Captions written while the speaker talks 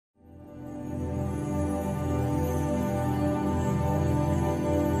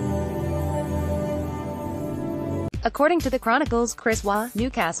According to the Chronicle's Waugh,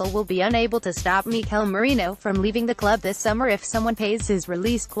 Newcastle will be unable to stop Mikel Merino from leaving the club this summer if someone pays his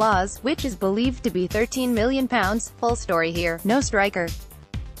release clause, which is believed to be £13 million. Full story here. No striker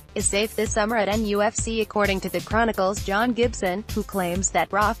is safe this summer at NUFC, according to the Chronicle's Gibson, who claims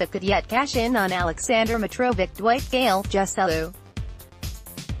that Rafa could yet cash in on Aleksandar Mitrovic, Dwight, Gayle, Joselu.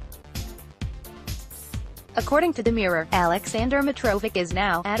 According to the Mirror, Aleksandar Mitrovic is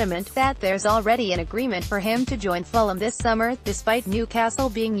now adamant that there's already an agreement for him to join Fulham this summer, despite Newcastle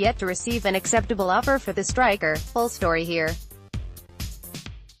being yet to receive an acceptable offer for the striker. Full story here.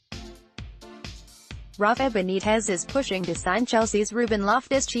 Rafa Benitez is pushing to sign Chelsea's Ruben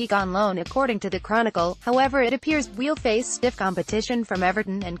Loftus-Cheek on loan, according to the Chronicle. However, it appears we'll face stiff competition from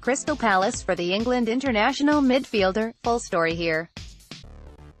Everton and Crystal Palace for the England international midfielder. Full story here.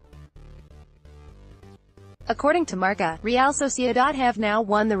 According to Marca, Real Sociedad have now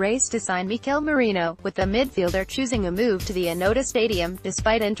won the race to sign Mikel Merino, with the midfielder choosing a move to the Anoeta Stadium,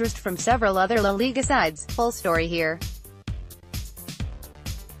 despite interest from several other La Liga sides. Full story here.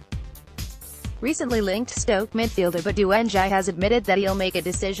 Recently linked Stoke midfielder Badu Ndiaye has admitted that he'll make a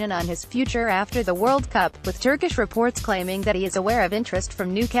decision on his future after the World Cup, with Turkish reports claiming that he is aware of interest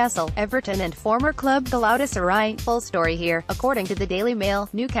from Newcastle, Everton and former club Galatasaray. Full story here. According to the Daily Mail,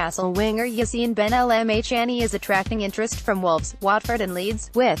 Newcastle winger Yassine Ben El-Mechani is attracting interest from Wolves, Watford and Leeds,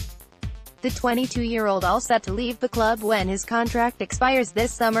 with the 22-year-old all set to leave the club when his contract expires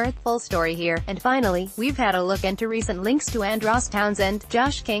this summer. Full story here. And finally, we've had a look into recent links to Andros Townsend,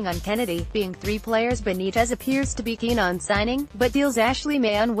 Josh King and Kennedy, being three players Benitez appears to be keen on signing, but deals Ashley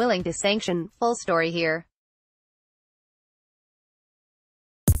May unwilling to sanction. Full story here.